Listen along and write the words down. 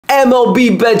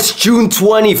MLB bets June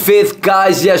 25th.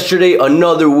 Guys, yesterday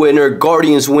another winner.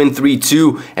 Guardians win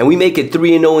 3-2 and we make it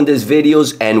 3-0 in this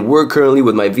videos, and we're currently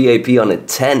with my VIP on a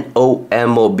 10-0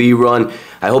 MLB run.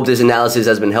 I hope this analysis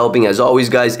has been helping. As always,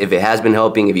 guys, if it has been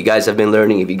helping, if you guys have been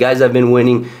learning, if you guys have been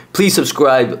winning, please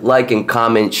subscribe, like, and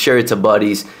comment, share it to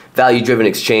buddies. Value-driven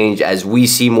exchange. As we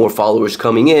see more followers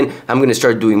coming in, I'm going to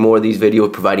start doing more of these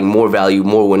videos, providing more value,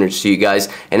 more winners to you guys,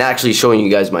 and actually showing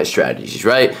you guys my strategies,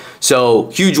 right? So,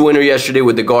 huge winner yesterday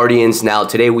with the Guardians. Now,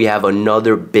 today we have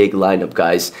another big lineup,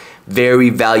 guys. Very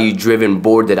value-driven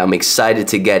board that I'm excited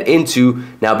to get into.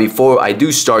 Now, before I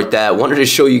do start that, I wanted to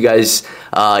show you guys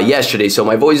yesterday. So,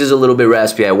 my voice is a little bit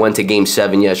raspy. I went to Game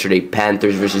 7 yesterday,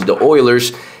 Panthers versus the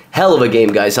Oilers. Hell of a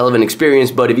game, guys. Hell of an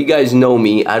experience. But if you guys know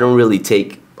me, I don't really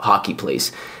take hockey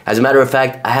plays. As a matter of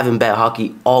fact, I haven't bet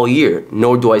hockey all year,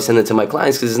 nor do I send it to my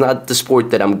clients because it's not the sport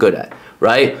that I'm good at,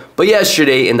 right? But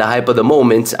yesterday, in the hype of the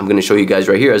moment, I'm going to show you guys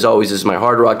right here. As always, this is my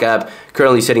Hard Rock app,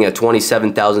 currently sitting at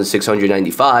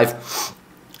 27,695.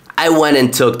 I went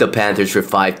and took the Panthers for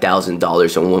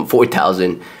 $5,000 and won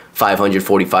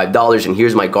 $4,545, and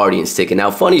here's my Guardians ticket. Now,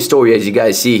 funny story, as you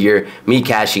guys see here, me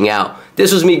cashing out.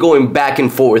 This was me going back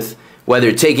and forth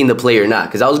whether taking the play or not,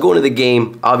 because I was going to the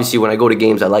game. Obviously, when I go to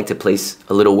games, I like to place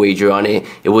a little wager on it.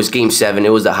 It was Game 7. It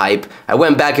was the hype. I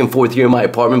went back and forth here in my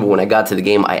apartment, but when I got to the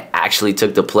game, I actually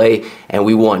took the play, and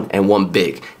we won, and won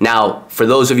big. Now, for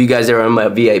those of you guys that are on my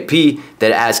VIP that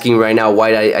are asking right now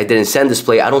why I didn't send this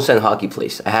play, I don't send hockey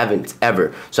plays. I haven't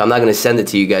ever. So I'm not going to send it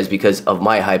to you guys because of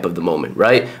my hype of the moment,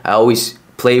 right? I always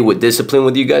play with discipline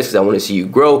with you guys because I want to see you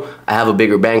grow. I have a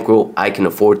bigger bankroll. I can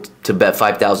afford to bet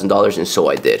 $5,000, and so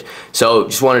I did. So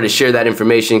just wanted to share that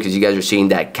information because you guys are seeing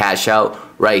that cash out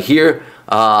right here.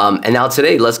 And now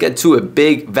today, let's get to a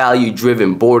big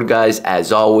value-driven board, guys.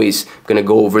 As always, I'm going to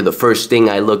go over the first thing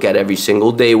I look at every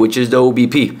single day, which is the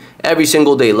OBP. Every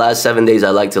single day, last 7 days, I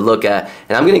like to look at.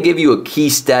 And I'm going to give you a key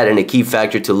stat and a key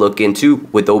factor to look into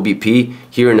with OBP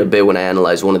here in a bit when I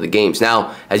analyze one of the games.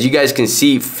 Now, as you guys can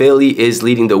see, Philly is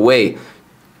leading the way.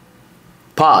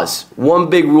 Pause. One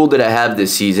big rule that I have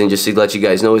this season, just to let you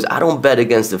guys know, is I don't bet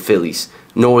against the Phillies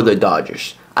nor the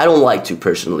Dodgers. I don't like to,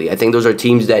 personally. I think those are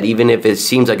teams that even if it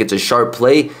seems like it's a sharp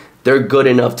play, they're good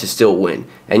enough to still win.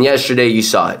 And yesterday, you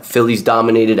saw it. Phillies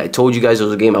dominated. I told you guys it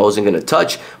was a game I wasn't going to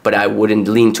touch, but I wouldn't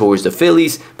lean towards the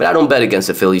Phillies. But I don't bet against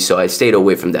the Phillies, so I stayed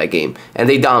away from that game. And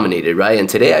they dominated, right? And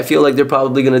today, I feel like they're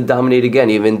probably going to dominate again,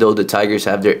 even though the Tigers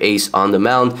have their ace on the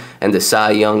mound and the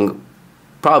Cy Young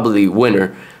probably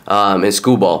winner in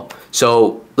Scooball.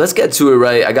 So let's get to it,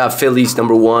 right? I got Phillies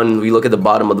 #1. We look at the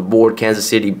bottom of the board. Kansas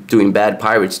City doing bad.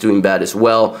 Pirates doing bad as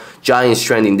well. Giants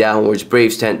trending downwards.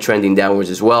 Braves trending downwards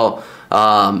as well.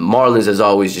 Marlins, as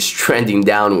always, just trending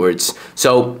downwards.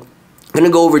 So I'm going to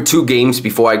go over 2 games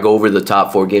before I go over the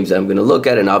top 4 games that I'm going to look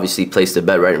at, and obviously place the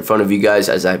bet right in front of you guys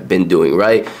as I've been doing,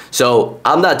 right? So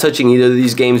I'm not touching either of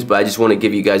these games, but I just want to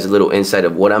give you guys a little insight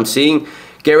of what I'm seeing.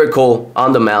 Garrett Cole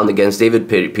on the mound against David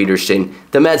Peterson.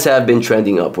 The Mets have been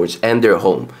trending upwards, and they're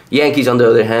home. Yankees, on the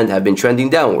other hand, have been trending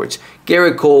downwards.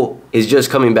 Garrett Cole is just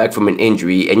coming back from an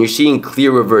injury, and you're seeing clear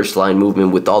reverse line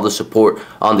movement with all the support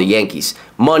on the Yankees.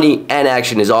 Money and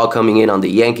action is all coming in on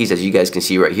the Yankees, as you guys can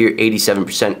see right here,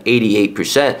 87%,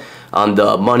 88% on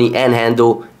the money and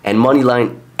handle, and money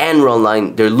line and run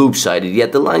line, they're loop-sided,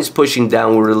 yet the line's pushing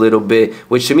downward a little bit,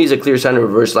 which to me is a clear sign of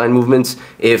reverse line movements.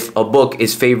 If a book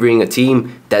is favoring a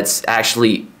team that's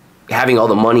actually having all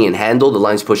the money and handle, the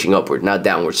line's pushing upward, not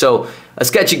downward. So a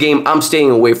sketchy game, I'm staying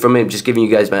away from it, just giving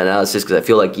you guys my analysis because I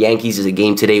feel like Yankees is a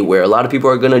game today where a lot of people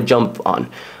are going to jump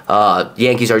on.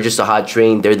 Yankees are just a hot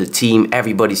train. They're the team,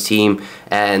 everybody's team.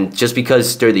 And just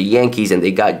because they're the Yankees and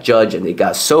they got Judge and they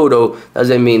got Soto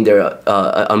doesn't mean they're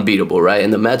unbeatable, right?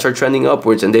 And the Mets are trending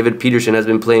upwards, and David Peterson has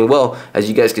been playing well. As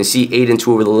you guys can see, 8-2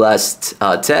 over the last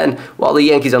 10, while the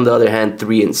Yankees, on the other hand,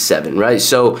 3-7, right?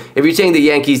 So if you're taking the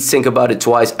Yankees, think about it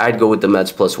twice. I'd go with the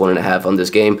Mets plus 1.5 on this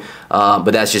game,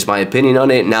 but that's just my opinion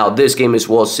on it. Now, this game as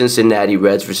well, Cincinnati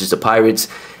Reds versus the Pirates.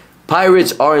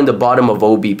 Pirates are in the bottom of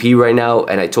OBP right now,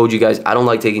 and I told you guys I don't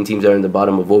like taking teams that are in the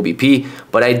bottom of OBP,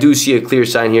 but I do see a clear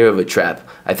sign here of a trap.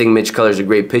 I think Mitch Keller's a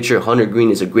great pitcher. Hunter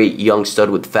Green is a great young stud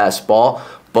with fastball,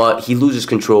 but he loses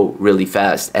control really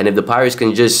fast. And if the Pirates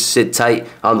can just sit tight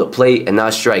on the plate and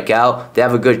not strike out, they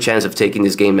have a good chance of taking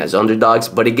this game as underdogs.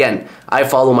 But again, I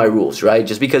follow my rules, right?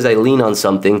 Just because I lean on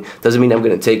something doesn't mean I'm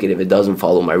going to take it if it doesn't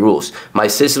follow my rules. My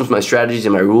systems, my strategies,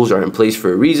 and my rules are in place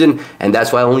for a reason, and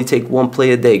that's why I only take 1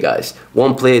 play a day, guys.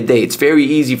 1 play a day. It's very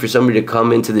easy for somebody to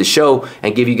come into the show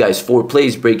and give you guys 4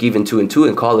 plays, break even 2 and 2,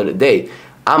 and call it a day.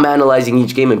 I'm analyzing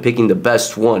each game and picking the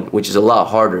best one, which is a lot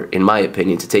harder, in my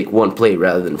opinion, to take one play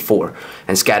rather than four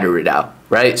and scatter it out.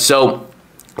 right? So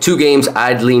 2 games,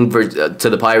 I'd lean to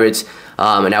the Pirates,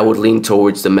 and I would lean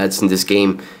towards the Mets in this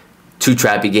game. 2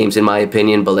 trappy games in my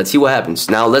opinion, but let's see what happens.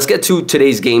 Now let's get to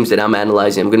today's games that I'm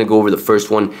analyzing. I'm going to go over the first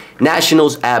one,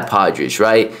 Nationals at Padres,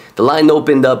 right? The line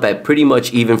opened up at pretty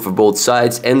much even for both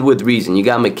sides, and with reason. You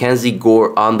got Mackenzie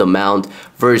Gore on the mound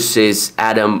versus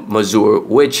Adam Mazur,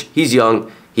 which he's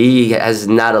young. He has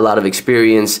not a lot of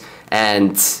experience,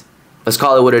 and let's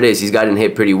call it what it is. He's gotten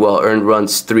hit pretty well, earned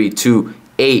runs 3-2,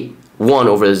 8-1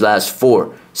 over his last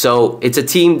 4. So it's a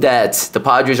team that the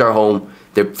Padres are home.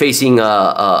 They're facing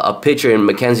a pitcher in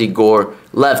Mackenzie Gore,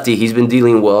 lefty. He's been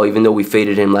dealing well, even though we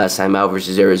faded him last time out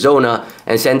versus Arizona.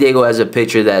 And San Diego has a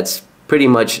pitcher that's pretty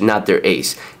much not their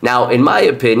ace. Now, in my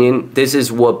opinion, this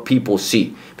is what people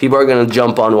see. People are going to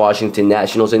jump on Washington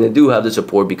Nationals, and they do have the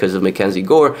support because of Mackenzie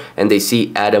Gore, and they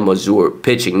see Adam Mazur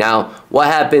pitching. Now, what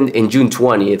happened in June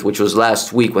 20th, which was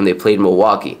last week when they played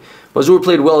Milwaukee? Mazur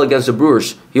played well against the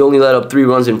Brewers. He only let up 3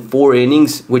 runs in 4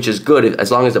 innings, which is good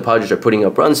as long as the Padres are putting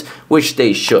up runs, which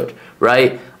they should,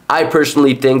 right? I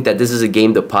personally think that this is a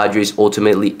game the Padres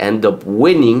ultimately end up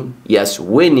winning, yes,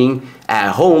 winning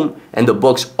at home, and the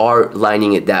books are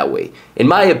lining it that way. In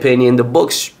my opinion, the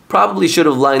books probably should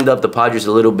have lined up the Padres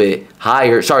a little bit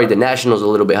higher, sorry, the Nationals a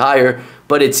little bit higher,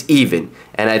 but it's even,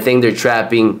 and I think they're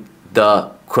trapping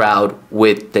the crowd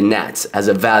with the Nats as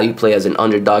a value play, as an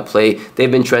underdog play.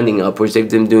 They've been trending upwards. They've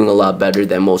been doing a lot better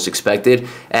than most expected.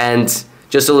 And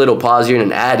just a little pause here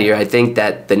and an ad here. I think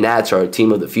that the Nats are a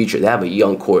team of the future. They have a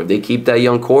young core. If they keep that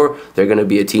young core, they're going to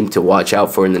be a team to watch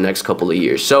out for in the next couple of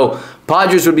years. So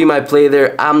Padres would be my play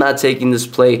there. I'm not taking this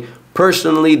play.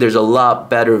 Personally, there's a lot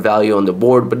better value on the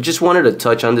board, but just wanted to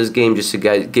touch on this game just to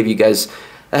give you guys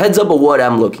a heads up of what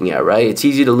I'm looking at, right? It's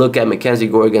easy to look at Mackenzie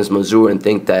Gore against Mazur and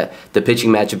think that the pitching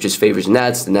matchup just favors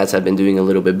Nats. The Nats have been doing a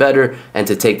little bit better, and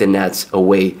to take the Nats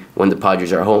away when the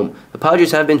Padres are home. The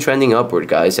Padres have been trending upward,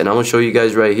 guys, and I'm going to show you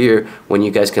guys right here when you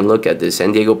guys can look at this.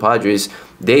 San Diego Padres,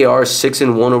 they are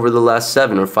 6-1 over the last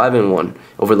 7, or 5-1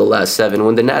 over the last 7.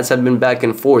 When the Nats have been back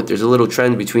and forth, there's a little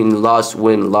trend between lost,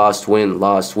 win, lost, win,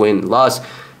 lost, win, lost,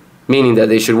 meaning that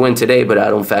they should win today, but I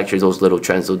don't factor those little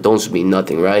trends. So don't mean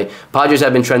nothing, right? Padres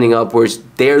have been trending upwards.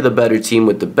 They're the better team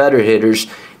with the better hitters.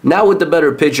 Not with the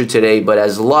better pitcher today, but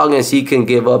as long as he can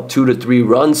give up 2 to 3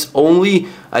 runs only,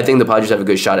 I think the Padres have a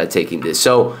good shot at taking this.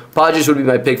 So Padres would be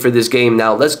my pick for this game.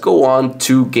 Now let's go on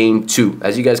to game 2.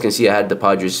 As you guys can see, I had the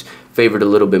Padres favored a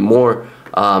little bit more,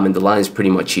 and the line is pretty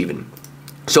much even.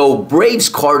 So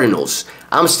Braves-Cardinals.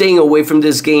 I'm staying away from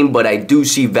this game, but I do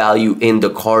see value in the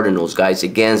Cardinals, guys.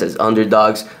 Again, as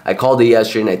underdogs, I called it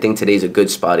yesterday, and I think today's a good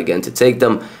spot again to take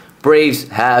them. Braves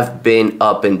have been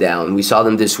up and down. We saw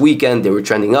them this weekend. They were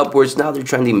trending upwards. Now they're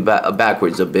trending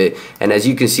backwards a bit. And as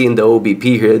you can see in the OBP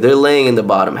here, they're laying in the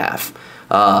bottom half.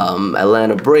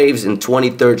 Atlanta Braves in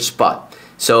 23rd spot.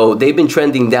 So they've been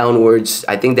trending downwards.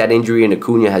 I think that injury in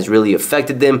Acuna has really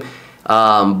affected them.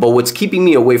 But what's keeping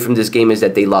me away from this game is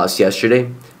that they lost yesterday.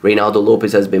 Reynaldo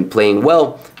Lopez has been playing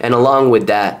well, and along with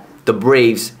that, the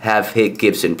Braves have hit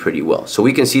Gibson pretty well. So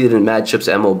we can see that in matchups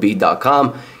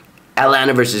MLB.com.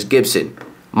 Atlanta versus Gibson.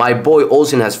 My boy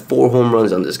Olsen has 4 home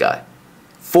runs on this guy.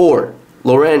 4.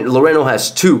 Loreno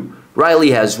has 2. Riley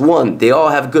has 1. They all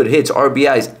have good hits.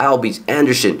 RBIs, Albies,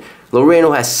 Anderson.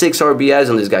 Loreno has 6 RBIs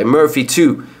on this guy. Murphy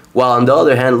 2. While on the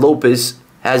other hand, Lopez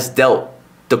has dealt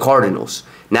the Cardinals.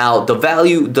 Now,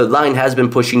 the line has been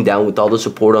pushing down with all the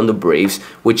support on the Braves,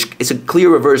 which is a clear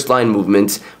reverse line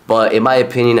movement. But in my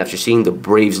opinion, after seeing the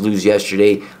Braves lose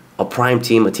yesterday, a prime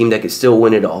team, a team that could still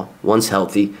win it all, once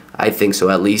healthy, I think so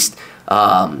at least,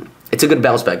 it's a good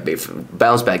bounce back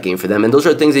game for them. And those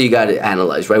are things that you got to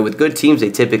analyze, right? With good teams,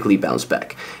 they typically bounce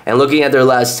back. And looking at their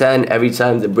last 10, every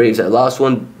time the Braves have lost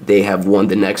one, they have won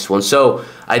the next one. So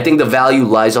I think the value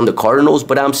lies on the Cardinals,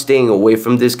 but I'm staying away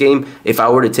from this game. If I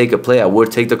were to take a play, I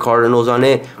would take the Cardinals on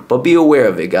it. But be aware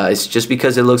of it, guys. Just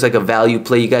because it looks like a value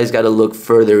play, you guys got to look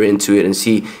further into it and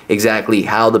see exactly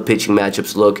how the pitching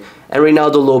matchups look. And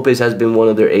Reynaldo Lopez has been one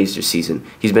of their aces this season.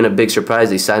 He's been a big surprise.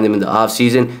 They signed him in the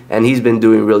offseason, and he's been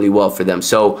doing really well for them.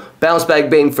 So bounce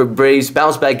back game for Braves.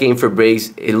 Bounce back game for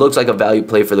Braves. It looks like a value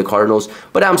play for the Cardinals,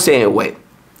 but I'm staying away.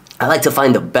 I like to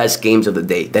find the best games of the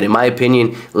day that, in my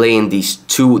opinion, lay in these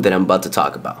 2 that I'm about to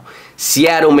talk about.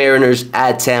 Seattle Mariners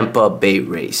at Tampa Bay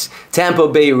Rays. Tampa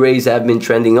Bay Rays have been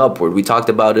trending upward. We talked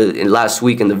about it last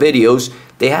week in the videos.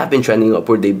 They have been trending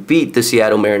upward. They beat the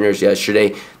Seattle Mariners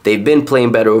yesterday. They've been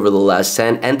playing better over the last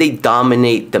 10, and they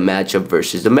dominate the matchup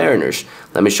versus the Mariners.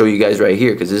 Let me show you guys right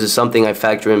here, because this is something I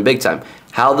factor in big time.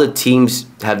 How the teams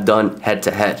have done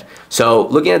head-to-head. So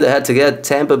looking at the head-to-head,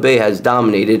 Tampa Bay has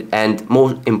dominated, and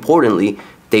most importantly,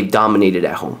 they've dominated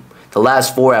at home. The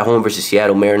last 4 at home versus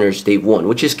Seattle Mariners, they've won,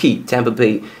 which is key. Tampa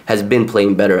Bay has been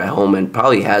playing better at home and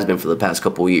probably has been for the past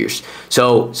couple of years.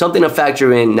 So something to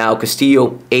factor in. Now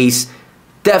Castillo, ace,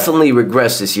 definitely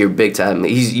regressed this year big time.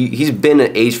 He's been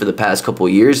an ace for the past couple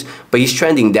of years, but he's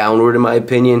trending downward in my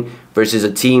opinion versus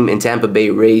a team in Tampa Bay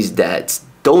Rays that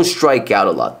don't strike out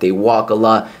a lot. They walk a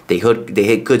lot. They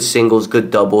hit good singles,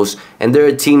 good doubles, and there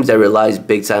are teams that relies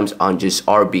big times on just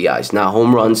RBIs, not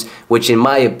home runs, which in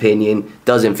my opinion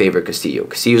doesn't favor Castillo.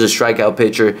 Castillo's a strikeout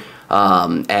pitcher,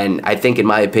 and I think in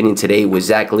my opinion today with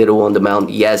Zach Little on the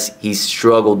mound, yes, he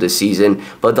struggled this season,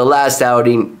 but the last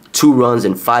outing, 2 runs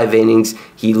in 5 innings,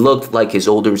 he looked like his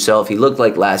older self. He looked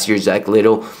like last year's Zach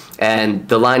Little. And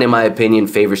the line, in my opinion,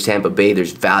 favors Tampa Bay.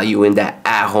 There's value in that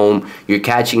at home. You're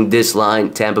catching this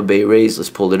line, Tampa Bay Rays. Let's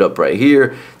pull it up right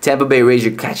here. Tampa Bay Rays,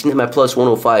 you're catching them at plus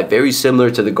 105. Very similar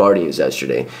to the Guardians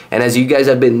yesterday. And as you guys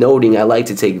have been noting, I like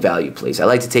to take value plays. I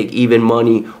like to take even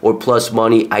money or plus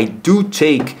money. I do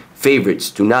take favorites,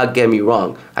 do not get me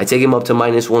wrong. I take him up to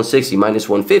minus 160, minus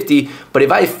 150, but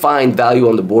if I find value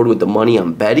on the board with the money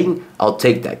I'm betting, I'll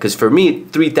take that. Because for me,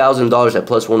 $3,000 at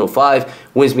plus 105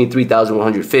 wins me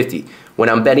 $3,150. When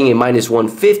I'm betting at minus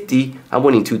 150, I'm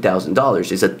winning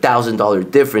 $2,000. It's a $1,000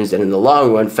 difference that in the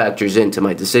long run factors into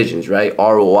my decisions, right?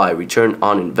 ROI, return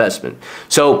on investment.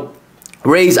 So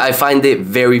Rays, I find it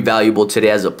very valuable today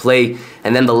as a play.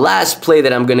 And then the last play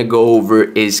that I'm going to go over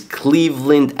is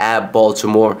Cleveland at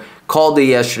Baltimore. Called it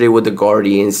yesterday with the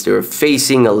Guardians. They're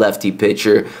facing a lefty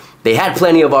pitcher. They had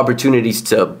plenty of opportunities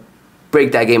to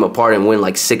break that game apart and win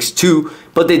like 6-2,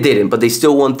 but they didn't. But they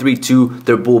still won 3-2.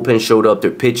 Their bullpen showed up.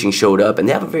 Their pitching showed up. And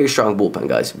they have a very strong bullpen,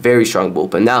 guys. Very strong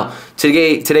bullpen. Now,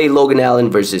 today Logan Allen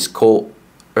versus Cole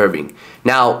Irving.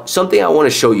 Now, something I want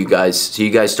to show you guys, so you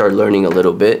guys start learning a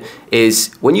little bit,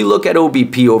 is when you look at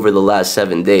OBP over the last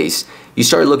 7 days, you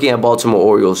start looking at Baltimore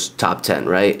Orioles top 10,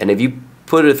 right? And if you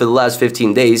put it for the last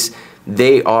 15 days,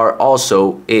 they are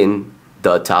also in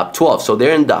the top 12. So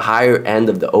they're in the higher end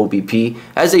of the OBP,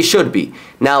 as they should be.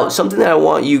 Now, something that I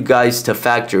want you guys to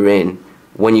factor in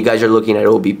when you guys are looking at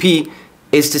OBP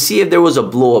is to see if there was a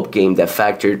blow-up game that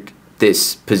factored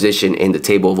this position in the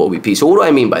table of OBP. So what do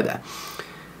I mean by that?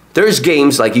 There's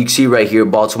games like you see right here,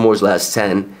 Baltimore's last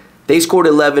 10. They scored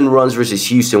 11 runs versus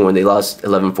Houston when they lost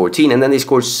 11-14, and then they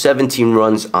scored 17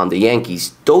 runs on the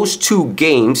Yankees. Those 2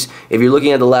 games, if you're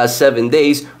looking at the last 7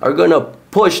 days, are going to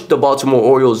push the Baltimore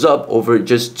Orioles up over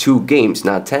just 2 games,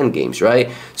 not 10 games, right?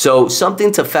 So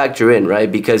something to factor in, right?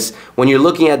 Because when you're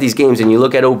looking at these games and you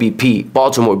look at OBP,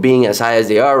 Baltimore being as high as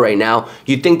they are right now,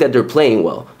 you think that they're playing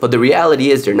well. But the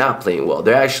reality is they're not playing well.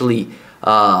 They're actually,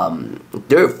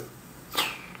 they're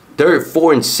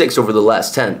 4-6 over the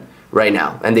last 10 right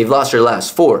now, and they've lost their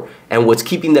last 4. And what's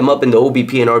keeping them up in the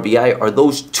OBP and RBI are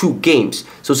those 2 games.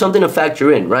 So something to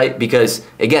factor in, right? Because,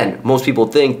 again, most people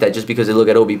think that just because they look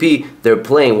at OBP, they're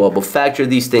playing well, but factor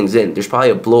these things in. There's probably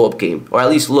a blow-up game, or at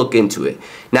least look into it.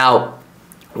 Now,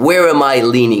 where am I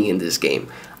leaning in this game?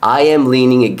 I am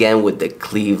leaning again with the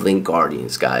Cleveland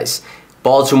Guardians, guys.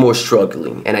 Baltimore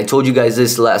struggling, and I told you guys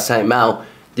this last time out.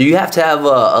 You have to have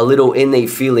a little innate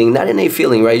feeling, not innate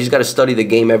feeling, right? You just got to study the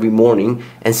game every morning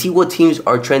and see what teams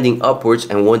are trending upwards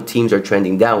and what teams are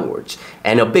trending downwards.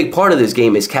 And a big part of this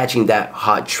game is catching that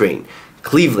hot train.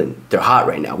 Cleveland, they're hot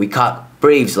right now. We caught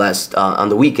Braves last on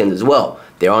the weekend as well.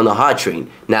 They're on the hot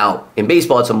train. Now, in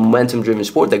baseball, it's a momentum-driven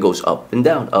sport that goes up and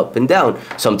down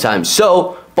sometimes.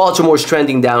 So, Baltimore's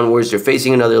trending downwards. They're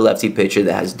facing another lefty pitcher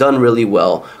that has done really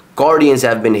well. Guardians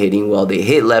have been hitting well. They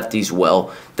hit lefties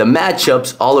well. The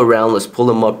matchups all around, let's pull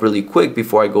them up really quick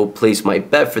before I go place my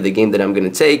bet for the game that I'm going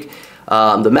to take.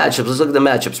 The matchups, let's look at the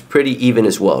matchups. Pretty even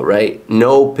as well, right?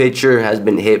 No pitcher has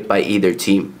been hit by either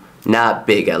team. Not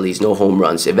big, at least. No home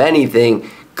runs. If anything,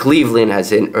 Cleveland has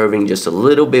hit Irving just a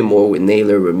little bit more with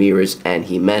Naylor, Ramirez, and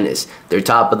Jimenez. They're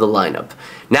top of the lineup.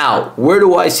 Now, where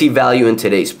do I see value in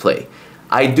today's play?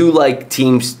 I do like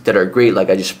teams that are great, like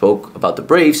I just spoke about the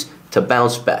Braves, to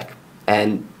bounce back.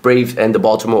 And Braves and the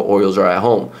Baltimore Orioles are at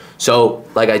home. So,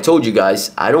 like I told you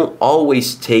guys, I don't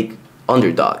always take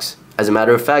underdogs. As a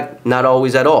matter of fact, not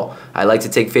always at all. I like to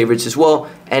take favorites as well.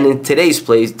 And in today's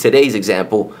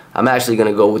example, I'm actually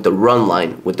going to go with the run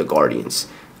line with the Guardians.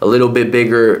 A little bit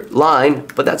bigger line,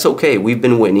 but that's okay. We've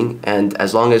been winning, and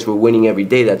as long as we're winning every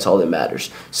day, that's all that matters.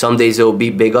 Some days it'll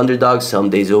be big underdogs, some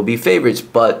days it'll be favorites,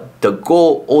 but the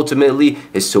goal ultimately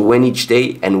is to win each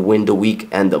day and win the week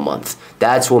and the month.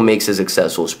 That's what makes a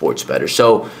successful sports bettor.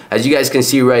 So, as you guys can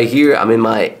see right here, I'm in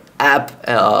my app,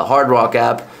 Hard Rock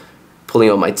app,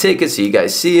 pulling out my tickets so you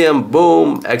guys see them.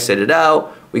 Boom, exit it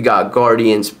out. We got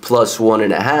Guardians plus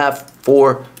 1.5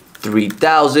 for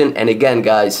 3,000. And again,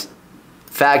 guys,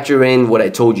 factor in what I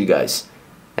told you guys.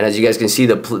 And as you guys can see,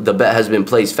 the bet has been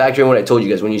placed. Factor in what I told you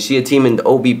guys. When you see a team in the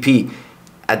OBP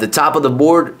at the top of the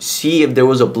board, see if there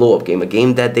was a blow-up game, a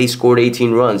game that they scored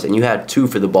 18 runs, and you had 2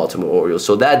 for the Baltimore Orioles.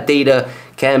 So that data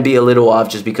can be a little off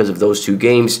just because of those 2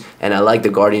 games, and I like the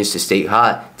Guardians to stay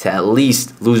hot, to at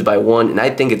least lose by 1, and I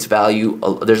think it's value.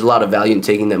 There's a lot of value in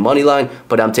taking them money line,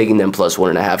 but I'm taking them plus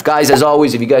 1.5. Guys, as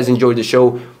always, if you guys enjoyed the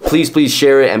show, please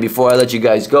share it, and before I let you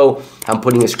guys go, I'm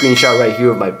putting a screenshot right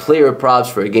here of my player props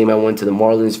for a game I went to the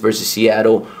Marlins versus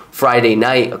Seattle Friday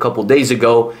night a couple days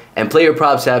ago, and player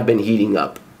props have been heating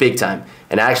up big time.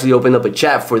 And I actually opened up a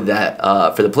chat for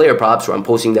that for the player props where I'm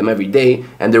posting them every day,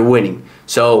 and they're winning.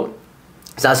 So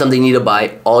it's not something you need to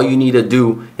buy. All you need to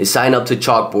do is sign up to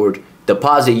Chalkboard,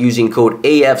 deposit using code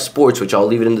AFSports, which I'll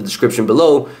leave it in the description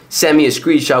below. Send me a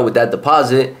screenshot with that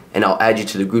deposit, and I'll add you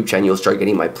to the group chat, and you'll start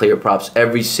getting my player props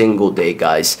every single day,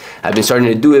 guys. I've been starting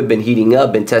to do it, been heating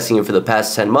up, been testing it for the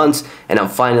past 10 months, and I'm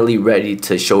finally ready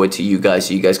to show it to you guys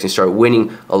so you guys can start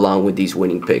winning along with these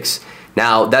winning picks.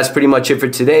 Now, that's pretty much it for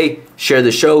today. Share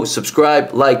the show,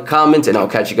 subscribe, like, comment, and I'll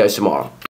catch you guys tomorrow.